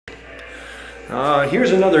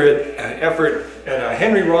Here's another effort at a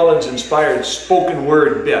Henry Rollins-inspired spoken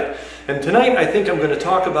word bit. And tonight I think I'm going to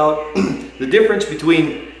talk about the difference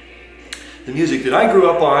between the music that I grew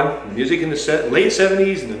up on, the music in the late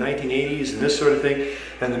 70s and the 1980s and this sort of thing,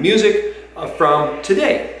 and the music from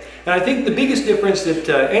today. And I think the biggest difference that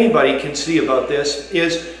anybody can see about this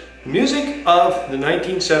is music of the late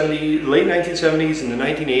 1970s and the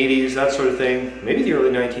 1980s, that sort of thing, maybe the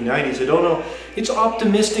early 1990s, I don't know. It's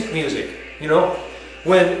optimistic music, you know.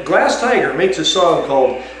 When Glass Tiger makes a song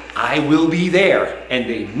called I Will Be There, and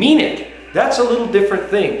they mean it, that's a little different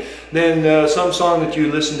thing than some song that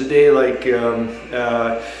you listen today like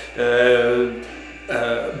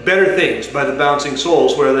Better Things by the Bouncing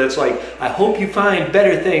Souls, where that's like, I hope you find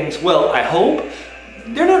better things. Well, I hope.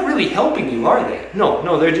 They're not really helping you, are they?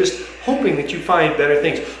 No, they're just hoping that you find better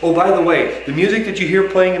things. Oh, by the way, the music that you hear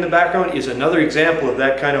playing in the background is another example of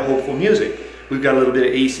that kind of hopeful music. We've got a little bit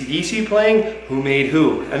of AC/DC playing, Who Made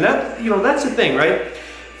Who. And that, you know, that's the thing, right?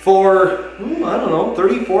 For, I don't know,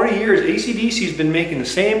 30, 40 years, AC/DC's been making the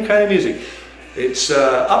same kind of music. It's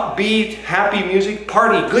upbeat, happy music,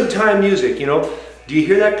 party, good time music, you know. Do you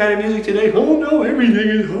hear that kind of music today? Oh no, everything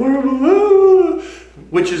is horrible.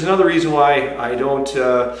 Which is another reason why I don't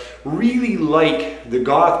really like the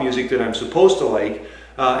goth music that I'm supposed to like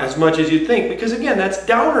as much as you'd think. Because again, that's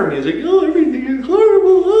downer music. Oh, everything is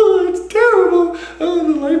horrible. Oh, it's terrible. Oh,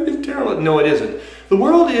 the life is terrible. No, it isn't. The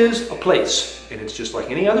world is a place, and it's just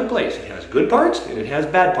like any other place. It has good parts and it has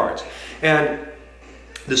bad parts. And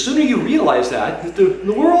the sooner you realize that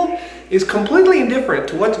the world is completely indifferent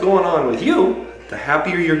to what's going on with you, the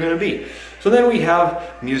happier you're going to be. So then we have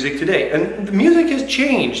music today. And the music has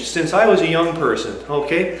changed since I was a young person,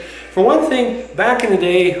 okay? For one thing, back in the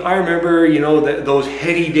day, I remember, you know, those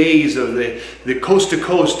heady days of the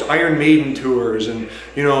coast-to-coast Iron Maiden tours and,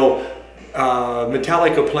 you know,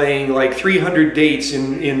 Metallica playing like 300 dates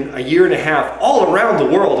in a year and a half all around the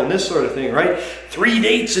world and this sort of thing, right? 3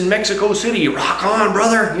 dates in Mexico City, rock on,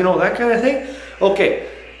 brother, you know, that kind of thing. Okay.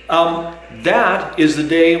 That is the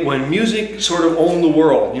day when music sort of owned the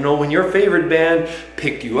world, you know, when your favorite band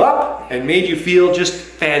picked you up and made you feel just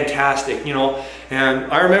fantastic, you know. And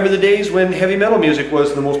I remember the days when heavy metal music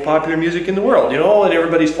was the most popular music in the world, you know, and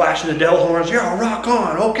everybody's flashing the devil horns, yeah, rock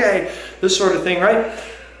on, okay, this sort of thing, right?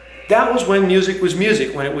 That was when music was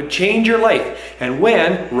music, when it would change your life, and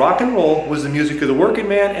when rock and roll was the music of the working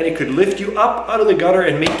man, and it could lift you up out of the gutter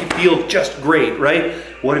and make you feel just great, right?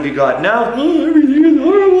 What have you got now? Oh, everything is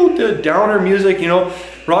horrible, the downer music, you know.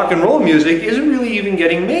 Rock and roll music isn't really even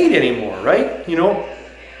getting made anymore, right? You know,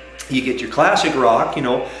 you get your classic rock, you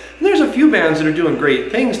know, and there's a few bands that are doing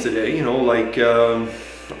great things today, you know, like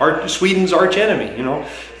Sweden's Arch Enemy, you know,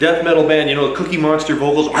 death metal band, you know, Cookie Monster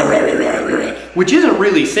vocals, which isn't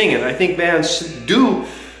really singing. I think bands do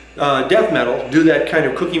death metal, do that kind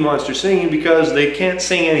of Cookie Monster singing because they can't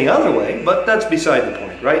sing any other way, but that's beside the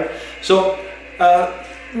point, right? So,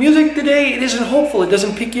 music today, it isn't hopeful, it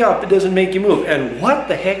doesn't pick you up, it doesn't make you move. And what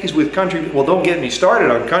the heck is with country? Well, don't get me started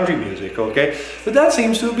on country music, okay? But that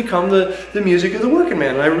seems to have become the music of the working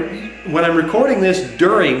man. And when I'm recording this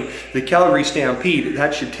during the Calgary Stampede,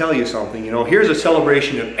 that should tell you something, you know. Here's a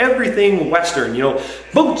celebration of everything Western, you know,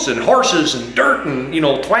 boots and horses and dirt and, you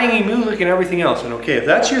know, twangy music and everything else. And okay, if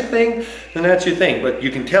that's your thing, then that's your thing. But you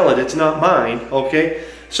can tell it's not mine, okay?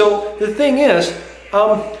 So the thing is,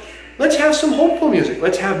 let's have some hopeful music.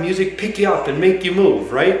 Let's have music pick you up and make you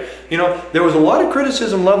move, right? You know, there was a lot of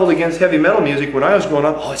criticism leveled against heavy metal music when I was growing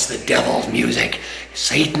up. Oh, it's the devil's music.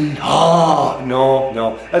 Satan. Oh,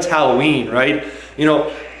 no. That's Halloween, right? You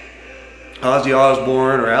know, Ozzy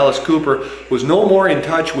Osbourne or Alice Cooper was no more in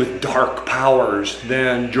touch with dark powers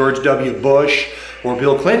than George W. Bush or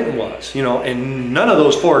Bill Clinton was, you know, and none of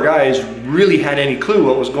those four guys really had any clue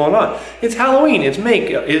what was going on. It's Halloween, it's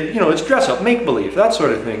you know, it's dress up, make-believe, that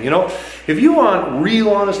sort of thing, you know. If you want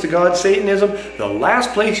real honest-to-God Satanism, the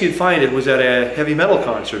last place you'd find it was at a heavy metal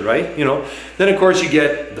concert, right? You know, then of course you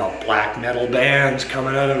get the black metal bands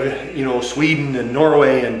coming out of, you know, Sweden and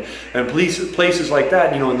Norway and places like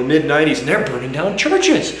that, you know, in the mid-90s, and they're burning down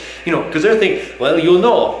churches, you know, because they're thinking, well, you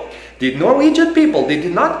know, the Norwegian people, they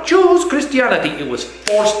did not choose Christianity, it was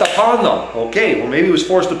forced upon them. Okay, well maybe it was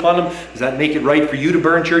forced upon them. Does that make it right for you to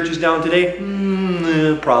burn churches down today?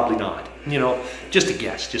 Probably not. You know, just a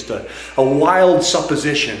guess, just a wild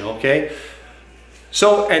supposition, okay?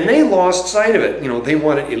 So, and they lost sight of it. You know, they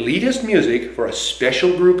wanted elitist music for a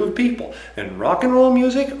special group of people. And rock and roll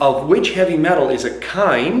music, of which heavy metal is a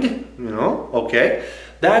kind, you know, okay?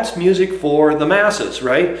 That's music for the masses,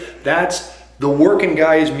 right? That's the working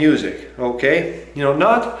guy's music, okay? You know,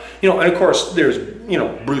 not, you know, and of course there's, you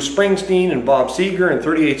know, Bruce Springsteen and Bob Seger and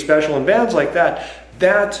 38 Special and bands like that.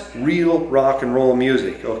 That's real rock and roll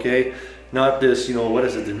music, okay? Not this, you know, what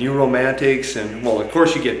is it, the New Romantics, and well, of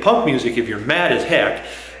course you get punk music if you're mad as heck.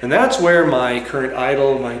 And that's where my current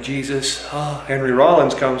idol, my Jesus, Henry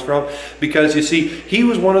Rollins comes from, because you see, he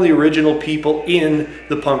was one of the original people in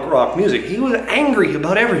the punk rock music. He was angry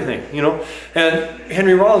about everything, you know, and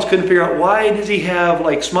Henry Rollins couldn't figure out, why does he have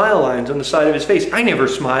like smile lines on the side of his face? I never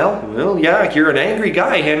smile. Well, yeah, you're an angry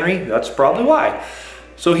guy, Henry. That's probably why.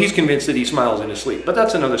 So he's convinced that he smiles in his sleep, but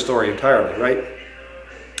that's another story entirely, right?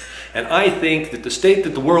 And I think that the state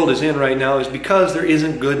that the world is in right now is because there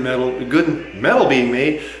isn't good metal being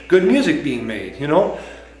made, good music being made, you know?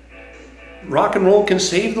 Rock and roll can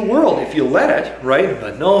save the world if you let it, right?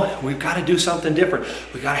 But no, we've got to do something different.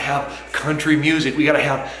 We've got to have country music. We've got to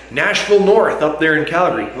have Nashville North up there in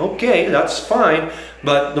Calgary. Okay, that's fine.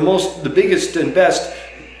 But the biggest and best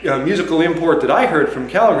musical import that I heard from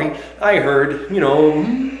Calgary, I heard, you know,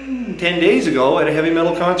 10 days ago at a heavy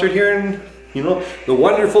metal concert here in, you know, the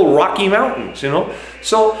wonderful Rocky Mountains, you know.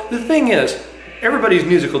 So the thing is, everybody's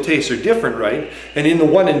musical tastes are different, right? And in the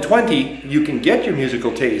 1 in 20, you can get your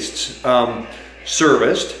musical tastes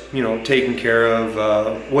serviced, you know, taken care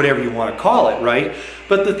of, whatever you want to call it, right?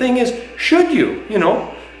 But the thing is, should you, you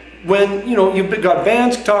know, when, you know, you've got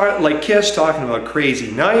bands like Kiss talking about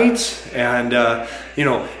crazy nights, and, you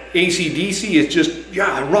know, AC/DC is just,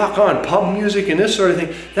 yeah, rock on, pub music and this sort of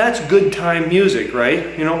thing. That's good time music,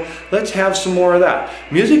 right? You know, let's have some more of that.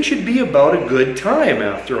 Music should be about a good time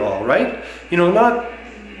after all, right? You know, not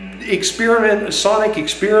sonic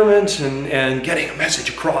experiments and getting a message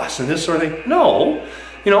across and this sort of thing. No,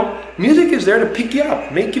 you know, music is there to pick you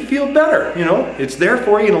up, make you feel better, you know. It's there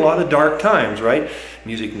for you in a lot of dark times, right?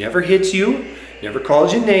 Music never hits you. Never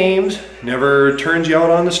calls you names, never turns you out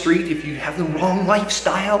on the street if you have the wrong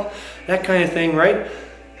lifestyle, that kind of thing, right?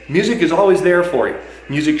 Music is always there for you.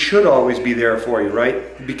 Music should always be there for you,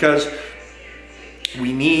 right? Because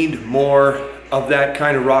we need more of that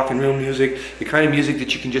kind of rock and roll music, the kind of music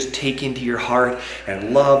that you can just take into your heart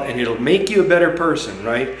and love, and it'll make you a better person,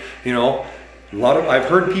 right? You know, I've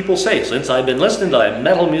heard people say, since I've been listening to that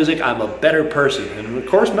metal music, I'm a better person. And of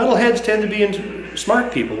course, metalheads tend to be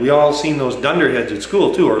smart people. We all seen those dunderheads at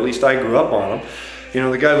school too, or at least I grew up on them. You know,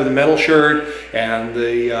 the guy with the metal shirt and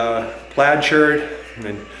the plaid shirt.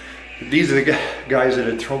 And these are the guys that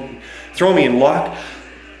would throw me in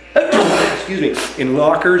excuse me, in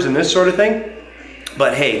lockers and this sort of thing.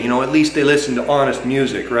 But hey, you know, at least they listen to honest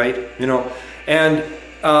music, right? You know, and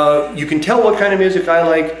you can tell what kind of music I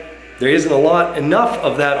like. There isn't enough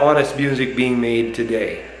of that honest music being made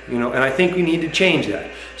today, you know, and I think we need to change that.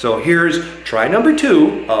 So here's try number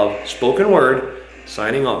 2 of Spoken Word,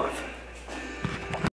 signing off.